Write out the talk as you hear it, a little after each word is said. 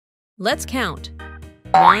Let's count.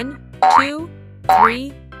 1, 2,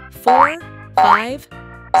 3, 4, 5,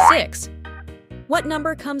 6. What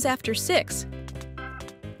number comes after 6?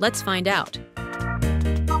 Let's find out.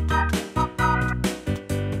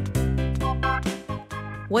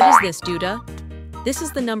 What is this, Duda? This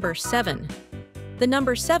is the number 7. The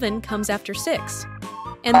number 7 comes after 6.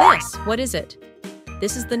 And this, what is it?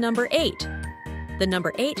 This is the number 8. The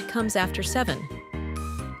number 8 comes after 7.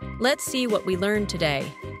 Let's see what we learned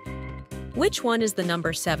today. Which one is the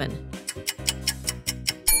number 7?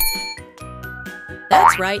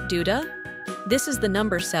 That's right, Duda. This is the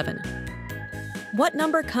number 7. What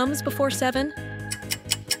number comes before 7?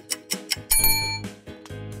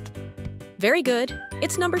 Very good.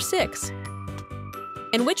 It's number 6.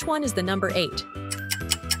 And which one is the number 8?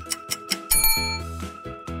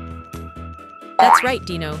 That's right,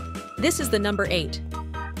 Dino. This is the number 8.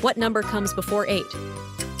 What number comes before 8?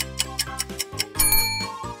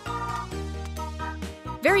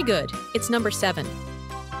 Very good. It's number 7.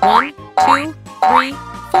 1, 2, 3,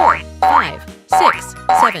 4, 5, 6,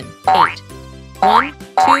 7, 8. 1,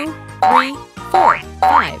 2, 3, 4,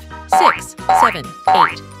 5, 6, 7,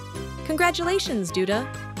 8. Congratulations, Duda!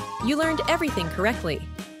 You learned everything correctly.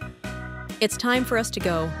 It's time for us to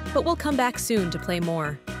go, but we'll come back soon to play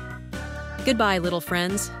more. Goodbye, little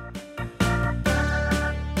friends.